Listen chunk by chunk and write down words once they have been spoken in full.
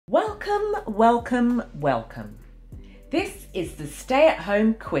Welcome, welcome, welcome. This is the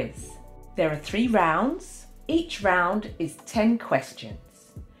stay-at-home quiz. There are 3 rounds. Each round is 10 questions.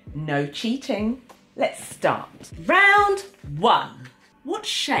 No cheating. Let's start. Round 1. What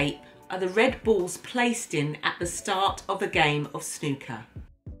shape are the red balls placed in at the start of a game of snooker?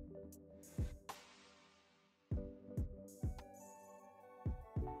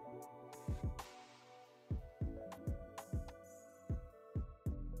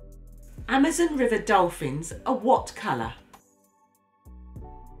 Amazon River dolphins are what colour?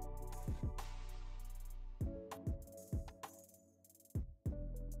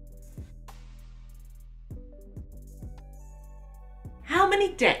 How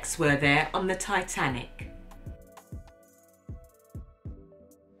many decks were there on the Titanic?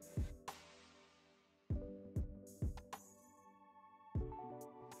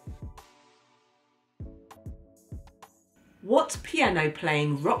 What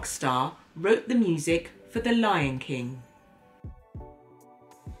piano-playing rock star wrote the music for The Lion King?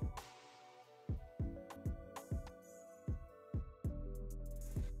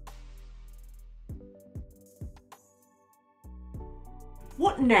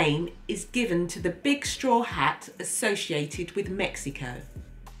 What name is given to the big straw hat associated with Mexico?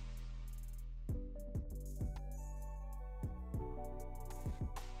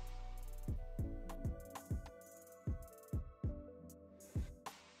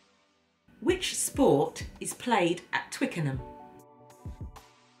 Which sport is played at Twickenham?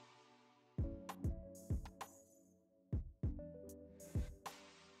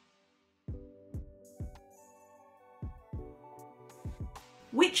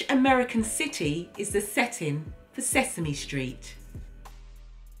 Which American city is the setting for Sesame Street?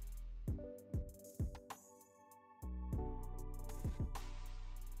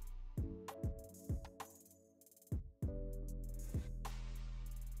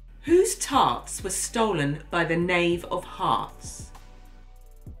 Whose tarts were stolen by the Knave of Hearts?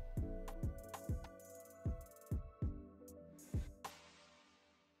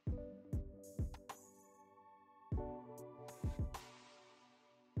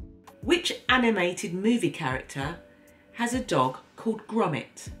 Which animated movie character has a dog called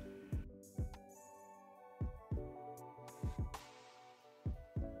Gromit?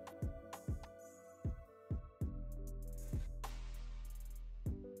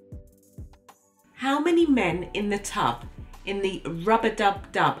 How many men in the tub in the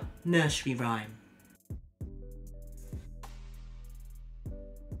Rub-a-Dub-Dub nursery rhyme?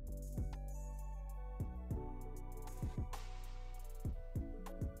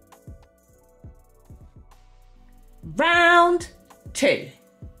 Round 2.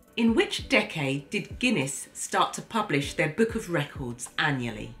 In which decade did Guinness start to publish their Book of Records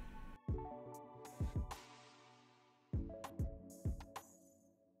annually?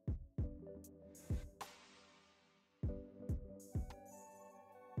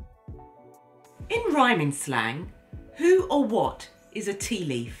 In rhyming slang, who or what is a tea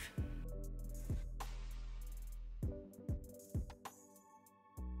leaf?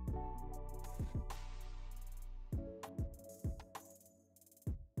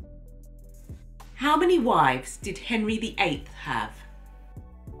 How many wives did Henry VIII have?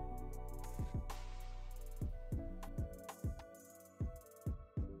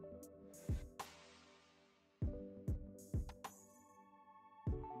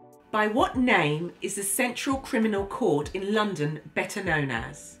 By what name is the Central Criminal Court in London better known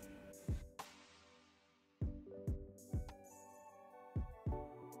as?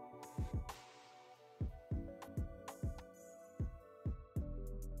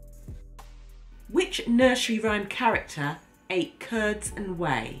 Which nursery rhyme character ate curds and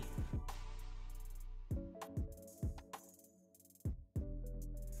whey?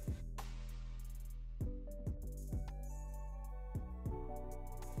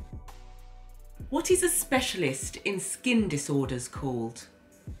 What is a specialist in skin disorders called?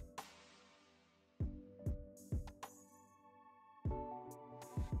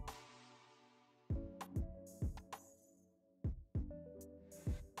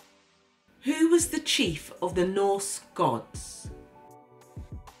 Who was the chief of the Norse gods?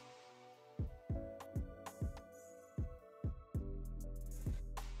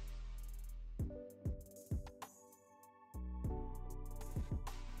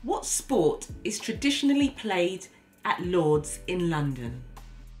 What sport is traditionally played at Lord's in London?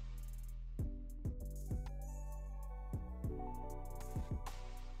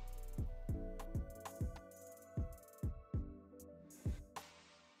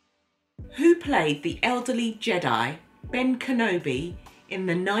 Who played the elderly Jedi Ben Kenobi in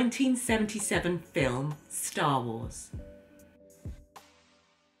the 1977 film Star Wars?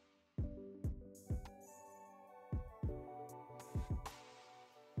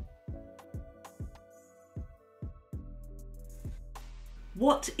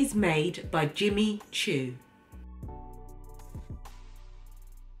 What is made by Jimmy Choo?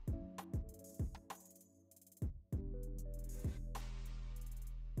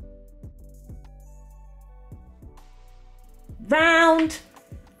 Round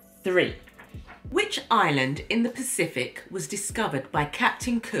 3. Which island in the Pacific was discovered by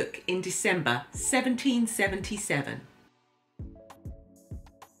Captain Cook in December 1777?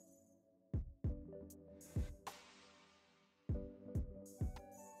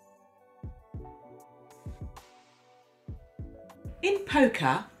 In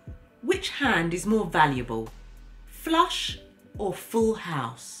poker, which hand is more valuable, flush or full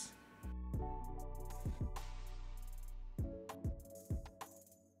house?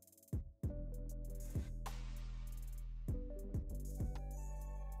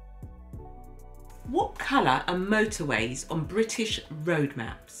 What colour are motorways on British road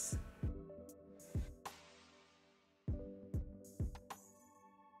maps?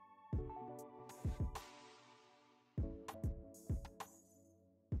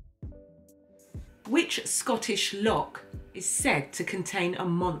 Which Scottish loch is said to contain a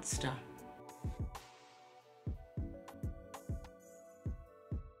monster?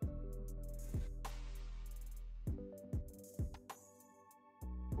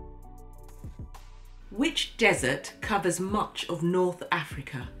 Which desert covers much of North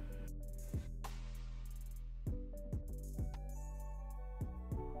Africa?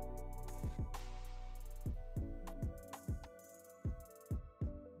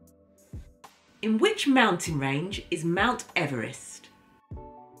 In which mountain range is Mount Everest?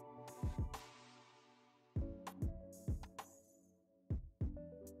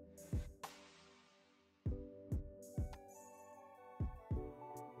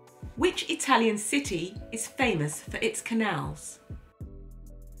 Which Italian city is famous for its canals?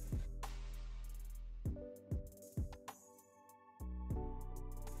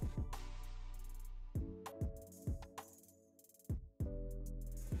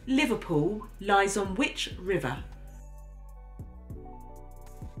 Liverpool lies on which river?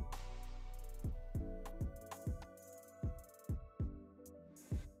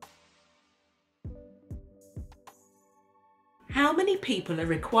 How many people are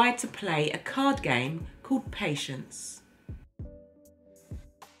required to play a card game called Patience?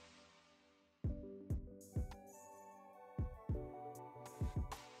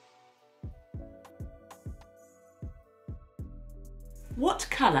 What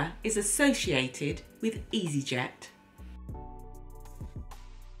colour is associated with EasyJet?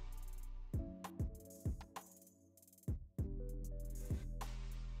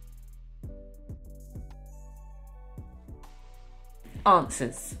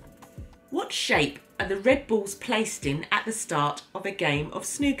 Answers. What shape are the red balls placed in at the start of a game of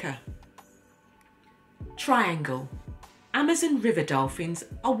snooker? Triangle. Amazon river dolphins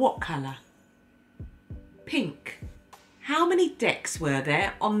are what colour? Pink. How many decks were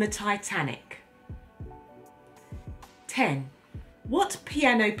there on the Titanic? 10. What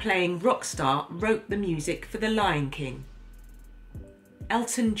piano-playing rock star wrote the music for The Lion King?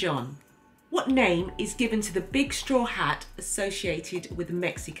 Elton John. What name is given to the big straw hat associated with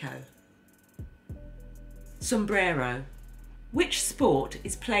Mexico? Sombrero. Which sport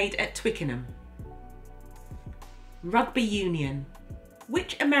is played at Twickenham? Rugby union.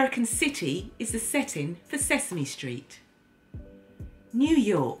 Which American city is the setting for Sesame Street? New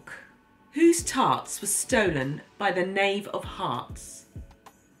York. Whose tarts were stolen by the Knave of Hearts?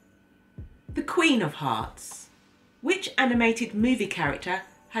 The Queen of Hearts. Which animated movie character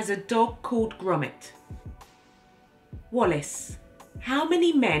has a dog called Gromit? Wallace. How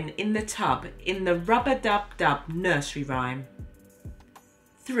many men in the tub in the Rub-a-Dub-Dub nursery rhyme?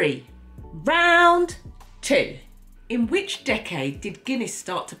 3. Round 2. In which decade did Guinness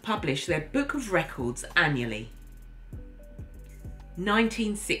start to publish their Book of Records annually?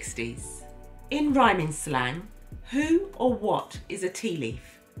 1960s. In rhyming slang, who or what is a tea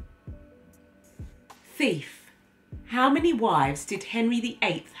leaf? Thief. How many wives did Henry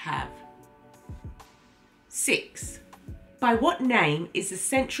VIII have? 6. By what name is the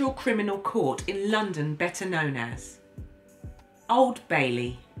Central Criminal Court in London better known as? Old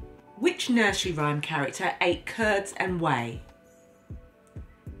Bailey. Which nursery rhyme character ate curds and whey?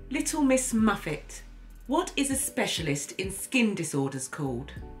 Little Miss Muffet. What is a specialist in skin disorders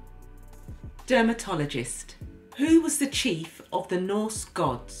called? Dermatologist. Who was the chief of the Norse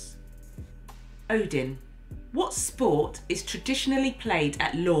gods? Odin. What sport is traditionally played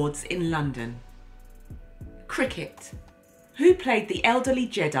at Lord's in London? Cricket. Who played the elderly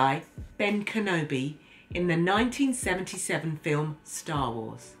Jedi, Ben Kenobi, in the 1977 film Star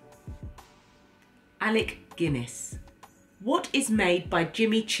Wars? Alec Guinness. What is made by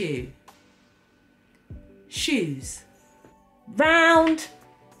Jimmy Choo? Shoes. Round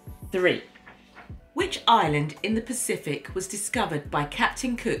 3. Which island in the Pacific was discovered by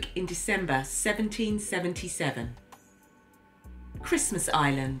Captain Cook in December 1777? Christmas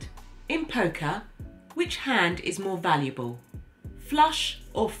Island. In poker, which hand is more valuable? Flush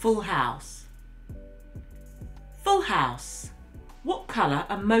or full house? Full house. What colour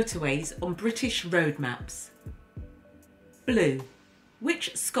are motorways on British road maps? Blue.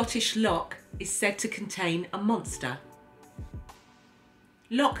 Which Scottish loch is said to contain a monster?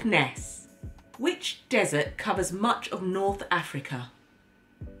 Loch Ness. Which desert covers much of North Africa?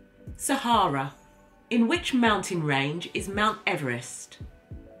 Sahara. In which mountain range is Mount Everest?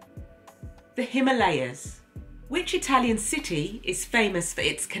 The Himalayas. Which Italian city is famous for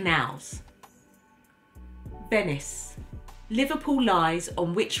its canals? Venice. Liverpool lies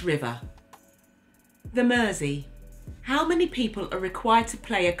on which river? The Mersey. How many people are required to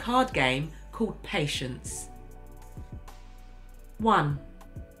play a card game called Patience? 1.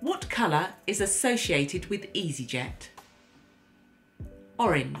 What colour is associated with EasyJet?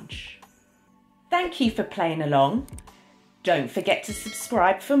 Orange. Thank you for playing along. Don't forget to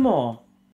subscribe for more.